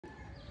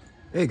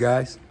Hey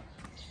guys,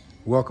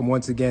 welcome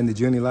once again to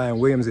Juni Lion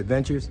Williams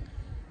Adventures.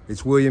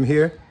 It's William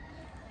here.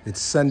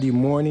 It's Sunday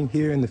morning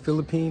here in the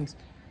Philippines.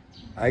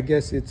 I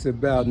guess it's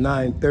about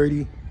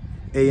 9:30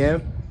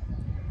 a.m.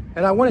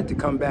 And I wanted to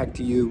come back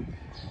to you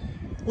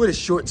with a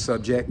short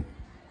subject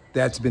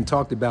that's been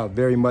talked about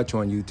very much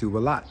on YouTube a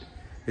lot.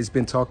 It's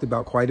been talked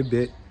about quite a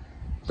bit,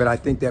 but I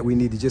think that we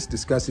need to just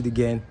discuss it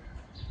again.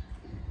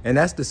 And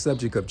that's the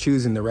subject of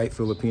choosing the right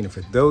Filipina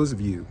for those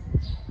of you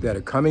that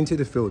are coming to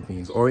the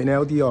Philippines or in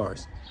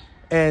LDRs.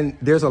 And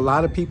there's a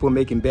lot of people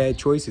making bad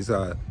choices,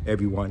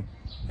 everyone.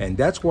 And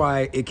that's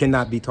why it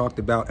cannot be talked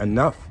about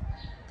enough,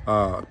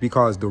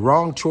 because the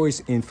wrong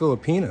choice in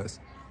Filipinas,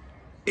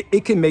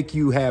 it can make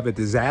you have a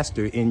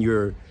disaster in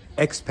your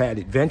expat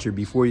adventure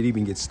before you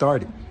even get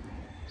started.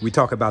 We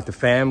talk about the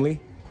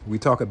family, we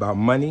talk about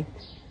money,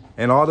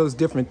 and all those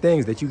different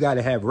things that you got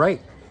to have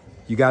right.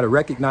 You got to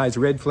recognize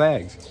red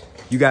flags.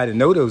 You got to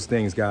know those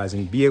things, guys,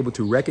 and be able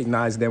to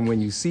recognize them when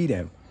you see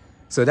them.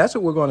 So that's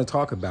what we're going to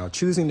talk about,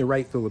 choosing the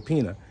right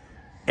Filipina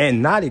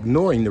and not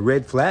ignoring the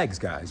red flags,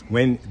 guys,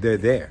 when they're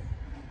there.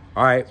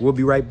 All right, we'll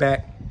be right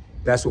back.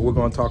 That's what we're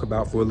going to talk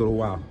about for a little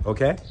while,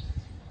 okay?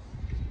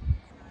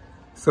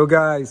 So,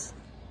 guys,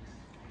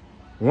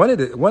 one of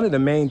the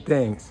main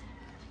things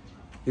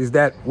is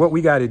that what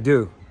we got to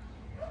do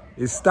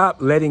is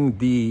stop letting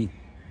the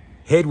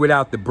head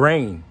without the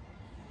brain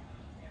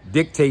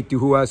dictate to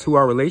who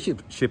our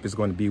relationship is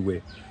going to be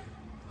with.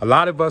 A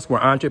lot of us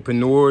were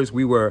entrepreneurs.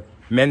 We were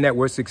men that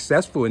were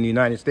successful in the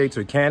United States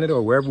or Canada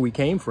or wherever we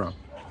came from.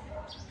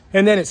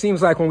 And then it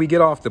seems like when we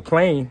get off the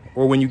plane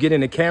or when you get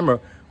in the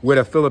camera with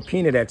a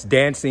Filipina that's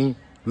dancing,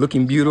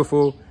 looking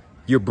beautiful,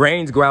 your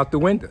brains go out the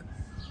window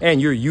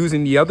and you're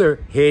using the other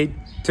head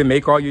to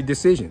make all your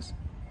decisions.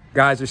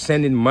 Guys are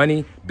sending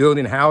money,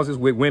 building houses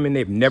with women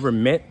they've never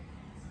met.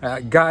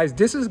 Guys,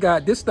 this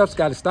stuff's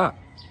got to stop.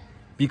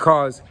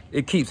 Because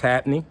it keeps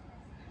happening,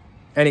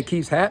 and it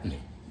keeps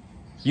happening.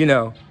 You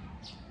know,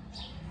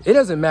 it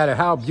doesn't matter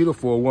how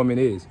beautiful a woman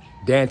is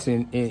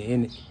dancing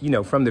in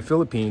from the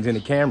Philippines in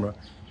the camera.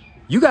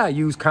 You got to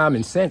use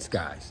common sense,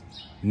 guys.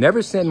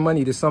 Never send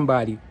money to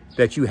somebody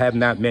that you have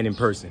not met in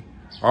person.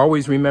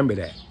 Always remember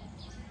that.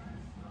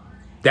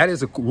 That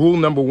is rule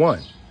number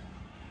one.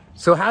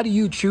 So how do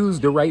you choose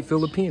the right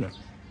Filipina?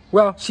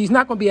 Well, she's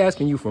not going to be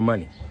asking you for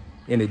money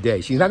in a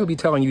day. She's not going to be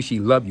telling you she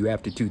loves you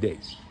after 2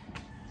 days.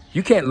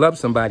 You can't love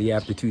somebody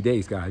after 2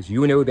 days, guys.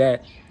 You know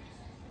that,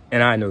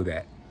 and I know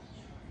that.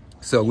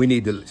 So we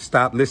need to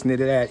stop listening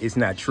to that. It's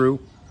not true.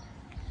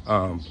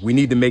 We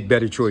need to make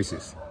better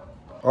choices.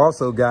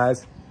 Also,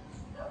 guys,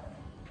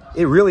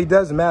 it really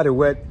does matter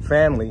what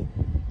family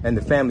and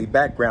the family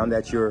background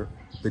that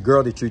the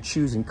girl that you're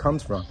choosing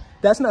comes from.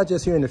 That's not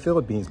just here in the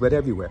Philippines, but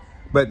everywhere.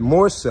 But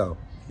more so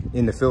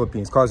in the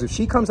Philippines, because if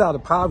she comes out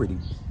of poverty,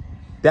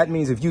 that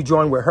means if you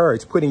join with her,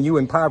 it's putting you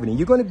in poverty.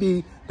 You're going to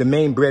be the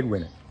main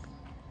breadwinner.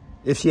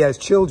 If she has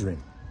children,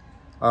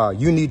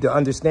 you need to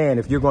understand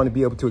if you're going to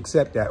be able to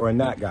accept that or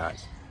not,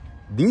 guys.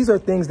 These are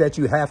things that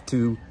you have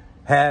to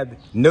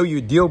know your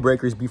deal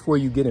breakers before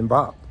you get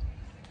involved.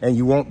 And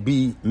you won't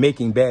be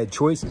making bad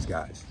choices,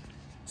 guys.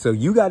 So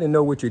you got to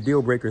know what your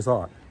deal breakers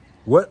are.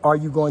 What are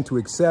you going to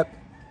accept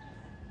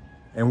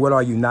and what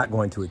are you not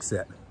going to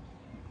accept?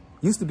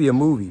 Used to be a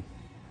movie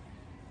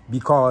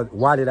called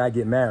Why Did I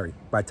Get Married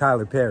by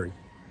Tyler Perry.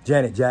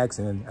 Janet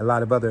Jackson and a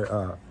lot of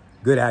other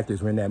good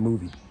actors were in that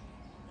movie.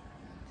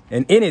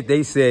 And in it,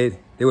 they said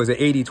there was an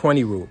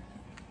 80-20 rule.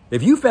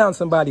 If you found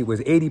somebody was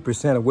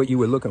 80% of what you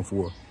were looking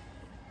for,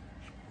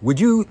 would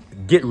you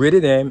get rid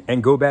of them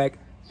and go back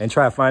and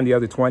try to find the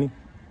other 20?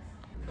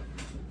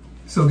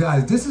 So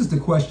guys, this is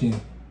the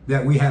question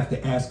that we have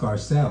to ask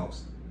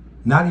ourselves,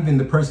 not even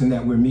the person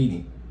that we're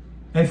meeting.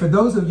 And for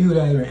those of you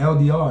that are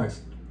LDRs,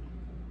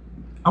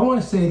 I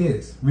want to say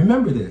this.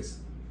 Remember this.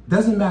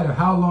 Doesn't matter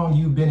how long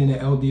you've been in an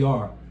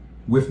LDR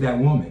with that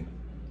woman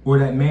or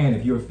that man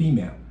if you're a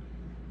female.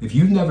 If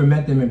you've never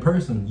met them in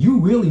person, you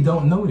really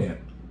don't know them.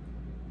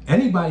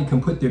 Anybody can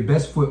put their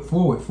best foot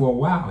forward for a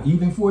while,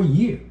 even for a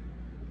year,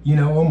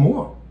 or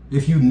more,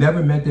 if you've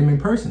never met them in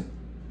person.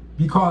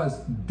 Because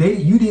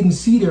you didn't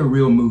see their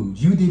real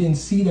moods. You didn't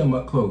see them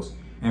up close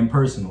and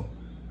personal.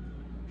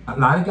 A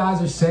lot of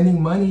guys are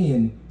sending money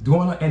and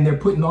they're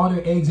putting all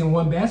their eggs in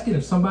one basket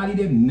of somebody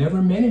they've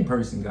never met in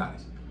person,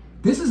 guys.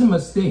 This is a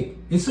mistake.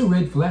 It's a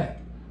red flag.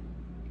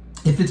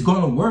 If it's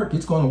going to work,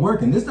 it's going to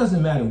work. And this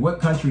doesn't matter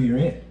what country you're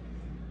in.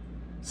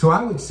 So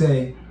I would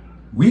say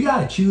we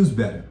got to choose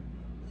better.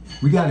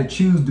 We got to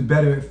choose the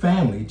better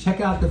family. Check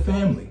out the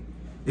family.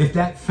 If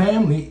that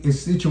family is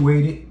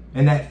situated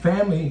and that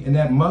family and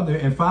that mother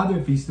and father,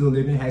 if he's still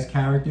living, has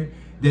character,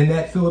 then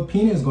that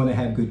Filipina is going to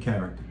have good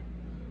character.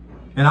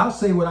 And I'll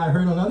say what I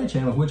heard on other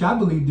channels, which I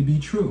believe to be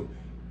true.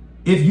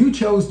 If you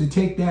chose to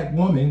take that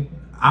woman,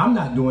 I'm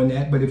not doing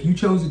that, but if you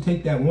chose to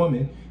take that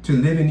woman to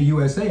live in the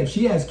USA, if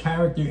she has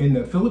character in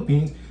the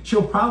Philippines,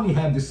 she'll probably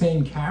have the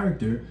same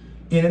character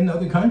in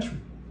another country.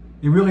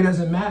 It really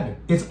doesn't matter.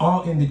 It's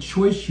all in the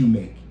choice you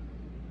make.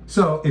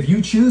 So if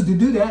you choose to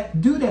do that,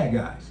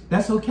 guys.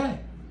 That's okay.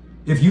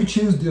 If you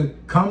choose to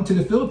come to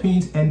the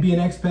Philippines and be an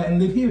expat and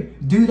live here,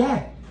 do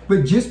that.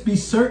 But just be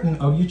certain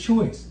of your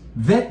choice.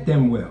 Vet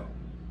them well.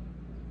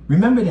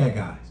 Remember that,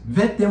 guys.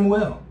 Vet them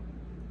well.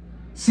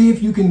 See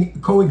if you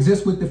can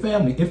coexist with the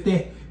family. If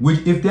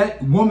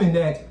that woman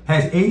that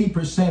has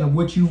 80% of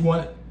what you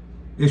want,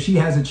 if she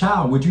has a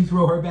child, would you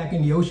throw her back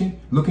in the ocean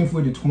looking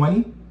for the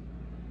 20?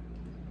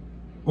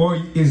 Or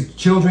is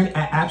children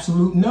an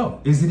absolute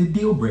no? Is it a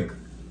deal breaker?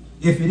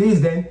 If it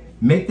is, then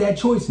make that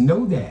choice.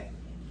 Know that.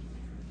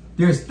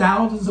 There's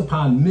thousands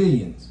upon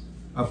millions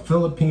of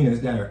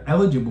Filipinas that are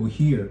eligible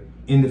here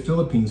in the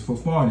Philippines for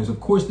foreigners. Of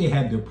course, they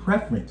have their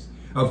preference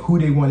of who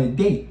they want to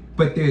date,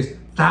 but there's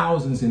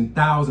thousands and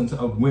thousands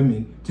of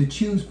women to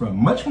choose from,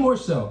 much more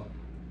so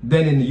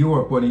than in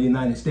Europe or the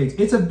United States.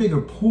 It's a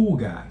bigger pool,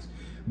 guys,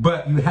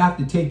 but you have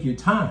to take your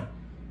time,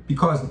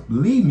 because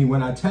believe me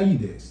when I tell you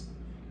this,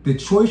 the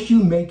choice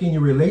you make in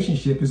your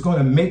relationship is going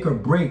to make or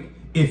break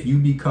if you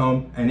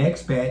become an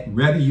expat,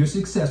 whether you're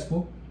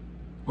successful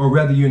or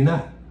whether you're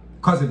not.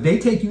 Because if they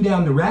take you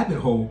down the rabbit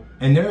hole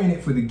and they're in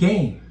it for the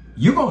game,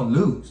 you're going to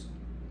lose,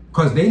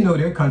 because they know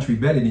their country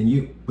better than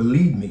you.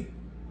 Believe me,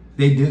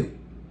 they do.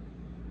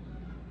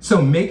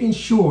 So making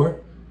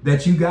sure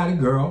that you got a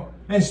girl,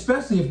 and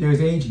especially if there's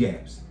age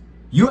gaps,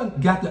 you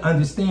got to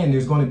understand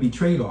there's going to be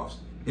trade-offs.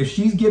 If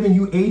she's giving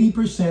you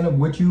 80% of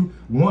what you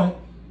want,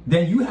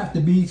 then you have to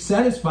be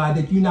satisfied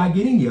that you're not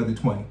getting the other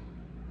 20.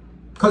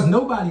 Because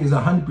nobody is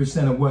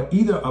 100% of what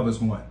either of us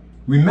want.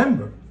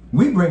 Remember,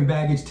 we bring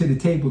baggage to the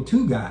table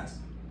too, guys.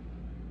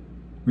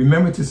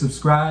 Remember to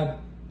subscribe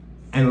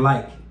and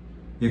like.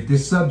 If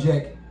this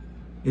subject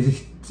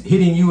is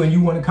hitting you and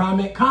you want to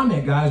comment,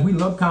 comment, guys. We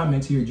love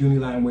comments here at Junior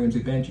Lion Williams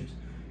Adventures.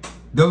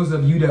 Those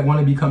of you that want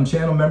to become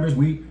channel members,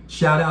 we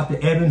shout out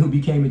to Evan, who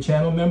became a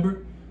channel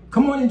member.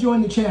 Come on and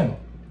join the channel.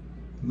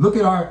 Look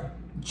at our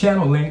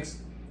channel links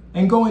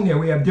and go in there.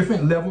 We have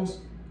different levels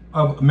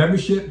of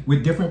membership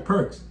with different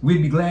perks.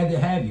 We'd be glad to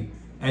have you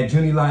at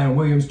Junior Lion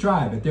Williams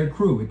Tribe, at their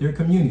crew, at their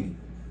community.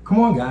 Come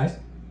on, guys.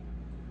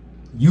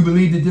 You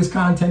believe that this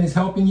content is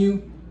helping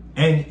you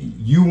and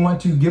you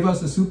want to give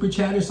us a super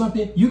chat or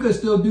something, you can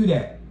still do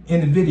that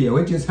in the video.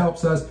 It just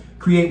helps us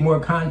create more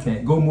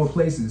content, go more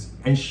places,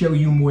 and show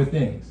you more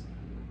things.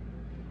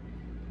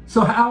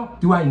 So how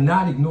do I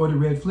not ignore the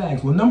red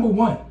flags? Well, number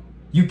one,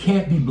 you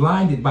can't be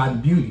blinded by the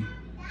beauty.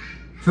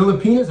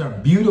 Filipinas are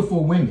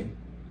beautiful women,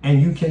 and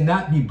you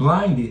cannot be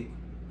blinded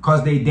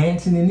because they're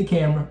dancing in the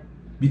camera,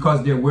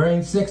 because they're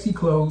wearing sexy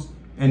clothes,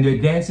 and they're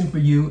dancing for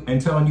you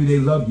and telling you they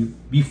love you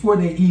before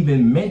they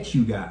even met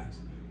you guys.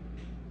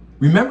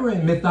 Remember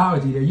in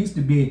mythology, there used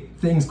to be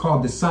things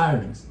called the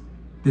sirens,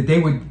 that they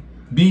would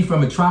be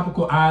from a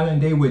tropical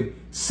island. They would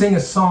sing a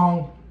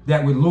song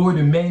that would lure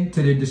the men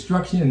to their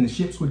destruction and the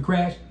ships would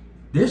crash.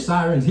 There's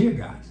sirens here,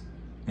 guys,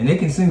 and they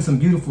can sing some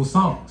beautiful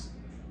songs,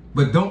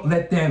 but don't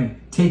let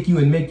them take you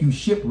and make you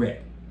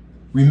shipwreck.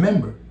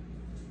 Remember,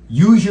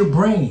 use your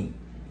brain,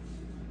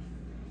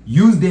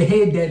 use the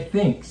head that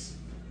thinks,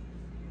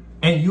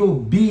 and you'll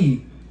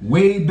be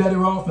way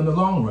better off in the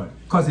long run.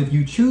 Because if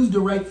you choose the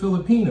right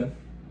Filipina,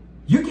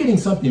 you're getting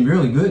something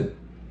really good,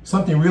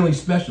 something really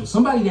special,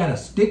 somebody that'll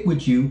stick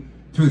with you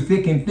through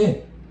thick and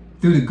thin,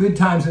 through the good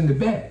times and the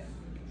bad.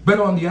 But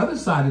on the other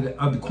side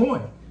of the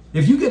coin,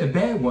 if you get a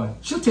bad one,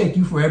 she'll take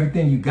you for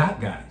everything you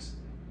got, guys.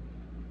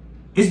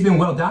 It's been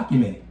well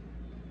documented.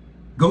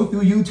 Go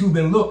through YouTube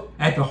and look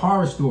at the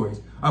horror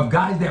stories of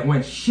guys that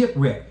went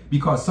shipwrecked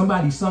because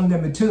somebody sung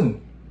them a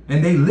tune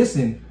and they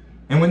listened.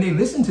 And when they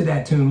listened to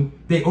that tune,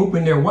 they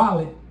opened their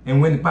wallet.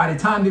 And by the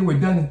time they were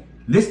done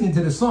listening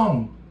to the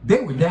song,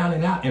 they were down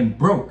and out and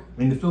broke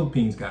in the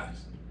Philippines,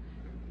 guys.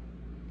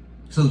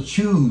 So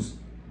choose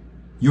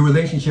your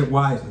relationship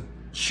wisely.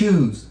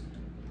 Choose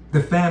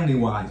the family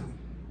wisely.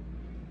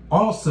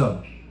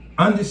 Also,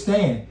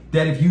 understand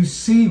that if you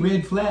see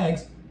red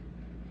flags,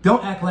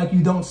 don't act like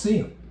you don't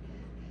see them.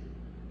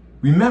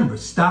 Remember,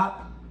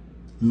 stop,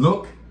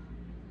 look,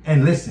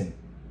 and listen.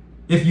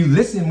 If you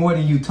listen more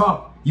than you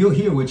talk, you'll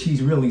hear what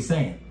she's really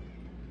saying.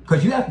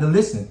 Because you have to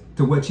listen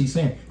to what she's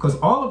saying. Because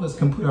all of us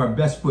can put our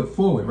best foot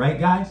forward, right,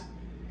 guys?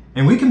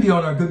 And we can be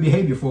on our good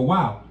behavior for a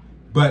while.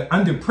 But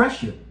under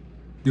pressure,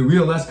 the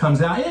real us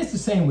comes out. And it's the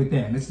same with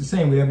them. It's the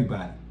same with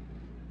everybody.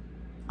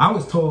 I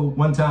was told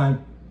one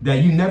time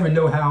that you never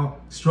know how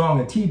strong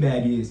a tea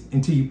bag is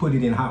until you put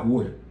it in hot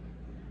water.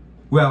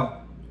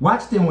 Well,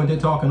 watch them when they're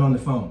talking on the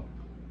phone.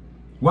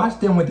 Watch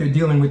them when they're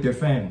dealing with their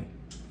family.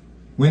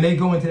 When they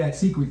go into that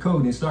secret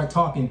code and start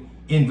talking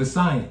in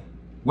Visayan,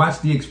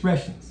 watch the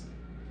expressions.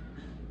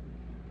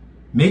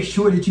 Make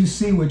sure that you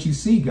see what you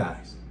see,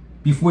 guys,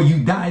 before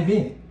you dive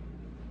in.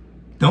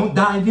 Don't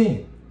dive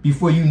in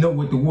before you know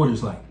what the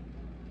water's like.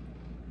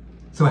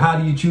 So how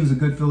do you choose a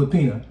good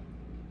Filipina?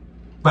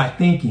 By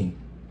thinking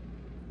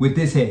with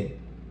this head,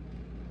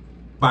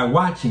 by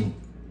watching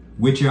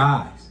with your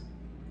eyes,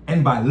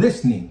 and by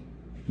listening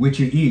with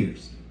your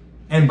ears,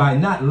 and by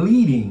not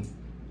leading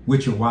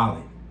with your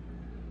wallet.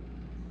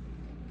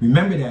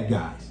 Remember that,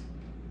 guys.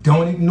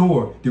 Don't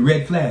ignore the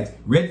red flags.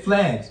 Red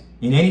flags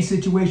in any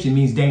situation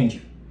means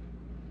danger.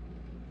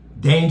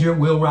 Danger,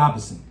 Will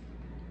Robinson.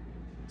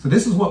 So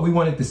this is what we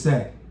wanted to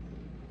say.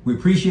 We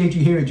appreciate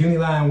you here at Junior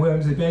Lion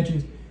Williams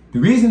Adventures. The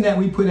reason that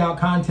we put out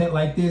content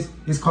like this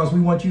is because we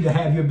want you to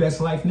have your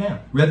best life now,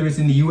 whether it's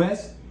in the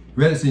US,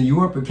 whether it's in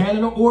Europe or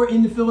Canada, or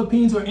in the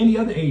Philippines or any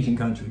other Asian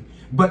country.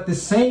 But the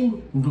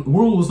same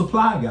rules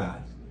apply,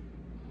 guys.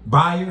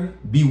 Buyer,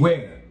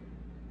 beware.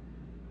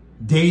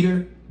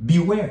 Dater,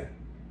 beware.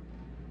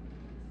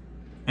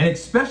 And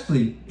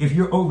especially if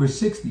you're over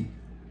 60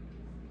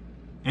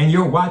 and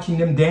you're watching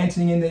them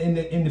dancing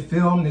in the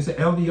film, there's an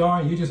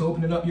LDR, and you're just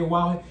opening up your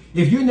wallet.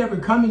 If you're never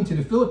coming to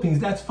the Philippines,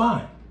 that's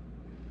fine.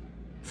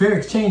 Fair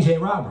exchange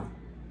ain't robbery.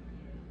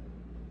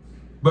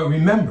 But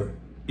remember,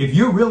 if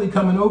you're really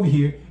coming over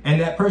here and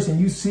that person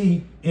you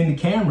see in the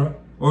camera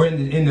or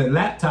in the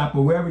laptop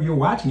or wherever you're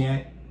watching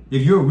at,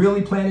 if you're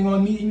really planning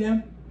on meeting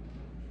them,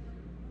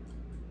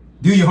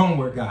 do your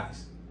homework,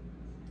 guys.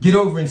 Get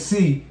over and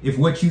see if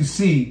what you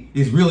see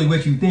is really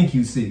what you think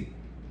you see.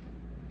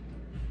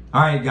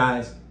 All right,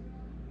 guys,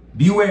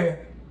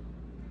 beware,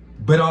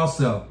 but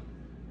also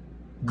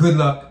good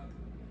luck.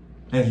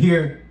 And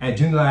here at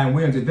Junior Lion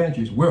Williams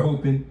Adventures, we're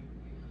hoping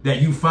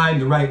that you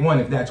find the right one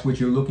if that's what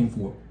you're looking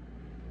for.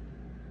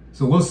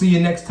 So we'll see you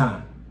next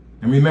time.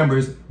 And remember,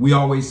 as we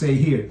always say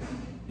here,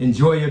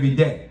 enjoy every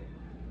day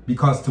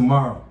because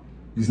tomorrow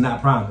is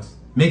not promised.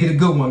 Make it a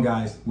good one,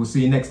 guys. We'll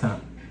see you next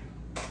time.